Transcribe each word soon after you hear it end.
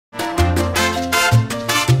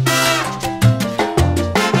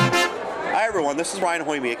everyone, this is Ryan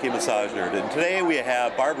Hoyme, aka Massage Nerd, and today we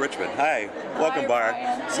have Barb Richmond. Hi, welcome, Barb.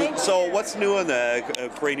 So what's new in the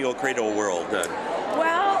Craniocradle world then?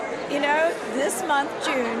 Well, you know, this month,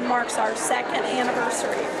 June, marks our 2nd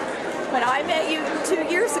anniversary. When I met you 2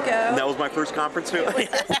 years ago... And that was my first conference too? It was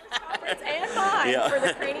the conference and mine for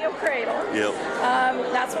the Craniocradle. Yep.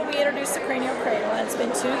 That's when we introduced the Craniocradle, and it's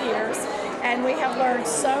been 2 years. And we have learned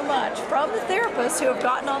so much from the therapists who have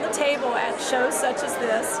gotten on the table at shows such as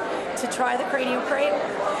this to try the Craniocradle.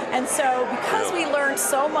 And so because we learned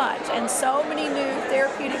so much and so many new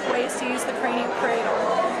therapeutic ways to use the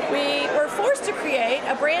Craniocradle, we were forced to create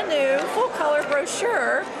a brand new full-color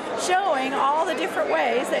brochure showing all the different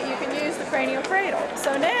ways that you can use the Craniocradle.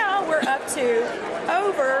 So now we're up to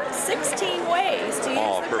over 16 ways to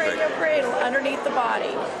use the Craniocradle underneath the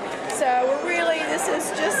body. So we're really, this is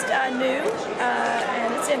just new,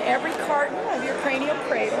 and it's in every carton of your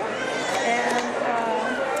Craniocradle.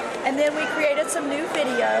 And then we created some new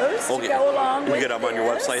videos to go along with this. You get them on your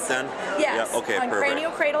website then? Yes, yeah, okay, on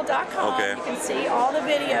craniocradle.com. You can see all the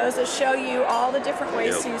videos that show you all the different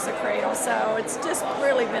ways to use the cradle. So it's just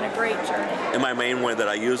really been a great journey. And my main way that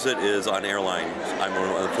I use it is on airlines.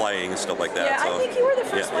 I'm flying and stuff like that. Yeah, so. I think you were the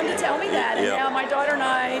first one to tell me that, and now my daughter and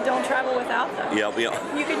I don't travel without them.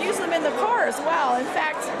 You can use them in the car as well. In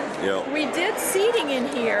fact, we did seating in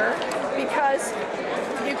here because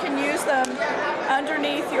you can use them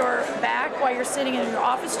underneath your back while you're sitting in your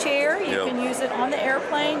office chair. You can use it on the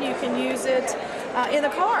airplane. You can use it in the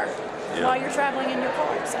car while you're traveling in your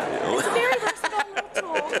car. So it's a very versatile little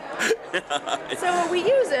tool. So when we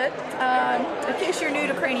use it, in case you're new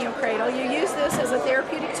to Craniocradle, you use this as a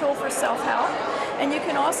therapeutic tool for self-help, and you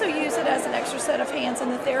can also use it as an extra set of hands in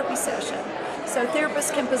the therapy session. So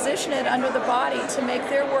therapists can position it under the body to make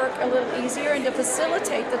their work a little easier and to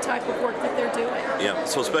facilitate the type of work that they're doing. Yeah,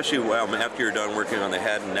 so especially after you're done working on the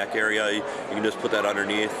head and neck area, you can just put that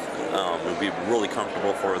underneath. It'll be really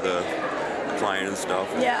comfortable for the client and stuff.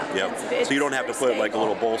 It's so you don't have to put like a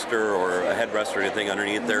little bolster or a headrest or anything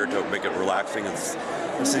underneath there to make it relaxing. This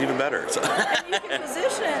is even better. So. And you can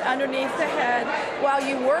position it underneath the head while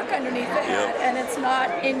you work underneath the head, and it's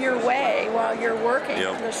not in your way while you're working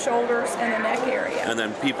the shoulders and the neck area. And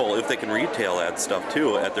then people, if they can retail that stuff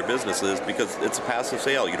too at their businesses, because it's a passive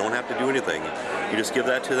sale, you don't have to do anything. You just give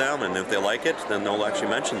that to them, and if they like it, then they'll actually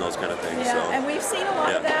mention those kind of things. And we've seen a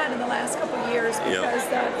lot of that in the last couple of years because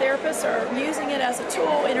the therapists are using it as a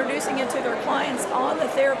tool, introducing it to their clients on the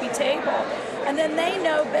therapy table, and then they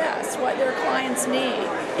know best what their clients need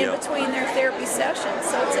in between their therapy sessions.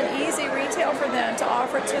 So it's an easy retail for them to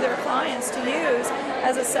offer to their clients to use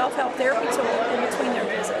as a self-help therapy tool in between their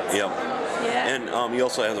visits. And you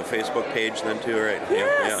also have a Facebook page then too, right?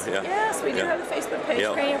 Yes, we do have a Facebook page,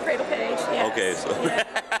 Craniocradle page. Okay, so.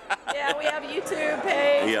 We have a YouTube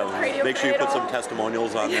page. Craniocradle. Make sure you put some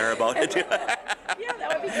testimonials on there about it. That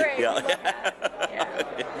would be great.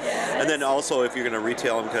 And then also, if you're going to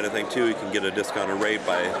retail them kind of thing too, you can get a discounted rate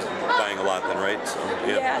by buying a lot then, right? So,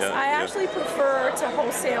 I actually prefer to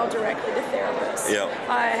wholesale directly to therapists.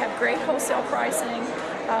 I have great wholesale pricing.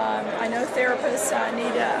 I know therapists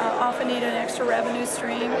often need an extra revenue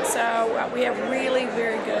stream, so we have really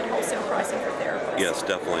very good wholesale pricing for therapists. Yes,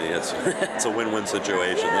 definitely. It's a win-win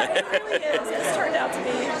situation. It really is. It's turned out to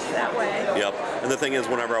be that way. And the thing is,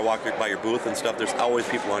 whenever I walk by your booth and stuff, there's always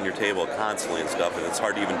people on your table constantly and stuff, and it's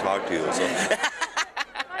hard to even talk to you. So.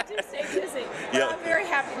 I do stay busy. But I'm very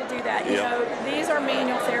happy to do that. You know, these are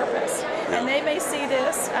manual therapists, and they may see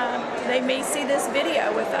this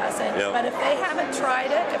video with us, but if they haven't tried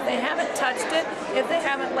it, if they haven't touched it, if they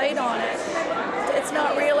haven't laid on it, it's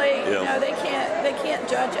not really, you know, they can't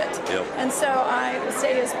judge it. And so I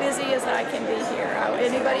stay as busy as I can be here.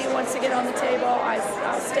 Anybody who wants to get on the table,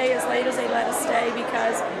 I'll stay as late as they let us stay,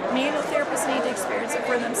 because manual therapists need to experience it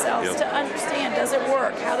for themselves to understand, does it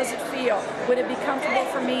work? How does it feel? Would it be comfortable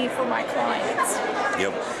for me, for my clients?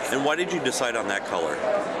 And why did you decide on that color?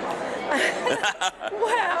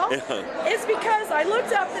 Well, it's because I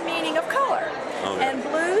looked up the meaning of color. And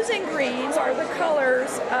blues and greens are the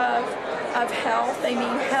colors of health. They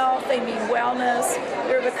mean health, they mean wellness.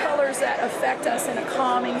 They're the colors that affect us in a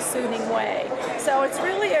calming, soothing way. So it's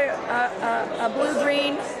really a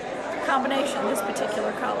blue-green combination, this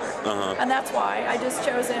particular color. And that's why I just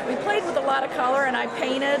chose it. We played with a lot of color, and I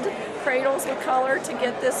painted cradles with color to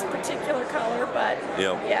get this particular color, but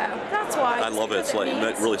that's why. I love it. It's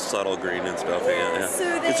like really subtle green and stuff.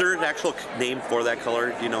 Soothing. Is there an actual name for that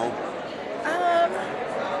color? Do you know?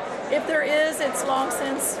 If there is, it's long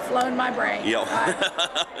since flown my brain. Yep.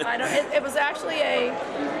 I don't. It was actually a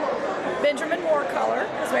Benjamin Moore color,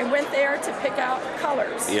 because we went there to pick out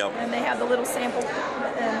colors. Yep. And they had the little sample,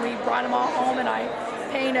 and we brought them all home, and I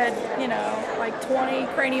painted, you know, like 20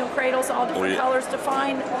 Craniocradles, all different colors, to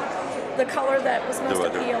find the color that was most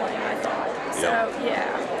appealing, I thought. So,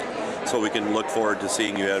 yeah. So we can look forward to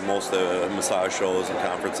seeing you at most massage shows and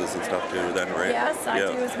conferences and stuff too then, right? Yes, I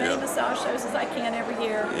do as many massage shows as I can every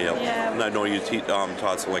year. Yeah. And I know you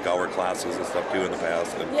taught some like hour classes and stuff too in the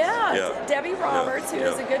past. And, Debbie Roberts, who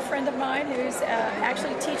is a good friend of mine, who's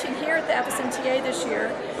actually teaching here at the FSMTA this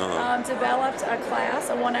year, developed a class,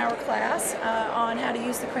 a 1-hour class on how to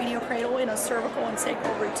use the craniocradle in a cervical and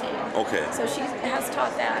sacral routine. Okay. So she has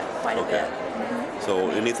taught that quite a bit. So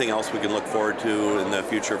anything else we can look forward to in the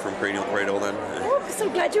future from Craniocradle then? Oh, I'm so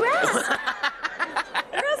glad you asked.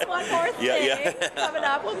 There's one more thing coming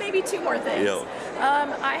up. Well, maybe 2 more things.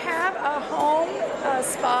 I have a home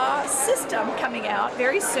spa system coming out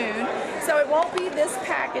very soon. So it won't be this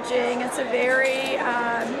packaging. It's a very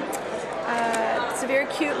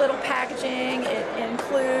cute little packaging. It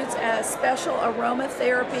includes a special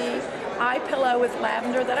aromatherapy eye pillow with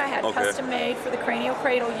lavender that I had custom made for the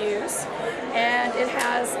Craniocradle use, and it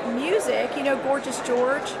has music. You know, Gorgeous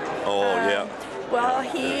George. Well,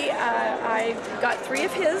 I got 3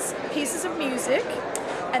 of his pieces of music,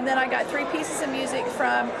 and then I got 3 pieces of music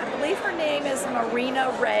from, I believe her name is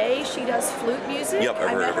Marina Ray. She does flute music.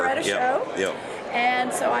 I met her at a show.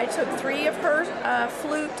 And so I took 3 of her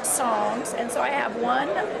flute songs, and so I have 1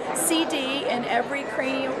 CD in every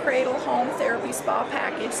Craniocradle home therapy spa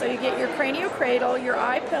package. So you get your Craniocradle, your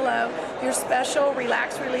eye pillow, your special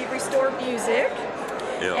Relax, Relieve, Restore music,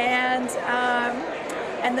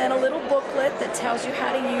 and then a little booklet that tells you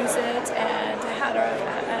how to use it and how to.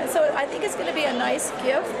 So I think it's going to be a nice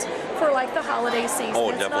gift for like the holiday season. Oh,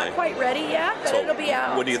 it's definitely. Not quite ready yet, but it'll be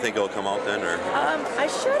out. When do you think it'll come out then? Or I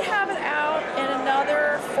should have it out in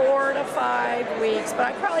another 4 to 5 weeks, but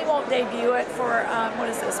I probably won't debut it for what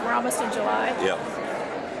is this? We're almost in July. Yeah,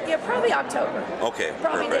 probably October. Okay,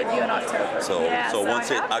 probably debut in October. So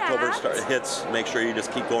once October hits, make sure you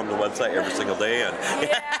just keep going to the website every single day. And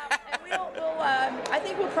I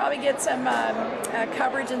think we'll probably get some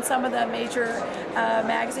coverage in some of the major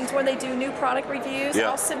magazines where they do new product reviews.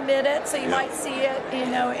 I'll submit it, so you might see it, you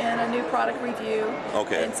know, in a new product review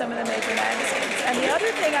in some of the major magazines. And the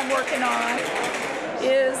other thing I'm working on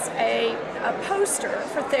is a poster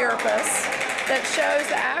for therapists that shows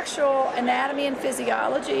the actual anatomy and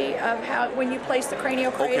physiology of how, when you place the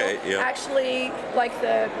craniocradle, actually like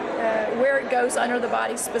the where it goes under the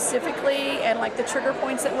body specifically, and like the trigger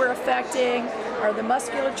points that we're affecting, or the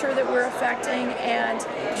musculature that we're affecting, and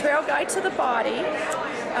trail guide to the body.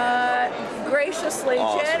 Graciously,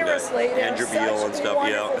 generously, they're such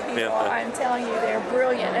wonderful people. I'm telling you, they're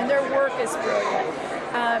brilliant, and their work is brilliant.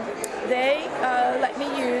 They let me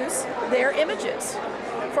use their images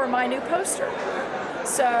for my new poster.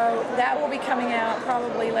 So that will be coming out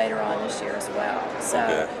probably later on this year as well. So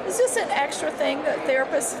it's just an extra thing that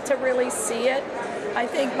therapists, to really see it, I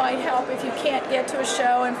think might help if you can't get to a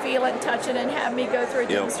show and feel it and touch it and have me go through a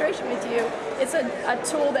demonstration with you. It's a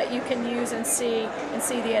tool that you can use and see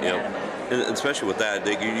the anatomy. And especially with that,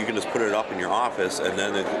 you can just put it up in your office, and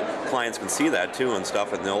then the clients can see that too and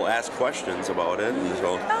stuff, and they'll ask questions about it. And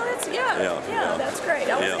so, that's that's great.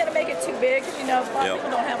 I wasn't going to make it too big, because you know, a lot of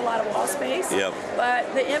people don't have a lot of wall space. But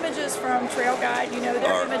the images from Trail Guide, you know,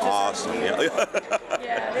 their images awesome.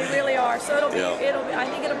 Yeah, they really are. So it'll be, I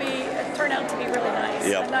think it'll turn out to be really nice.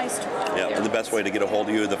 A nice tool. And the best way to get a hold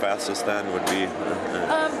of you, the fastest then, would be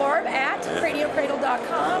Barb at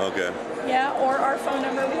craniocradle.com. Or our phone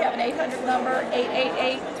number. We have an 800 number,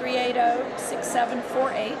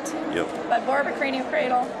 888-380-6748. But Barb at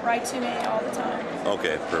Craniocradle, write to me all the time.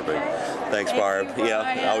 Okay, perfect. Thanks, Barb.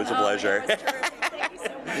 Always a pleasure. Thank you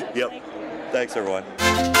so much. Thanks, everyone.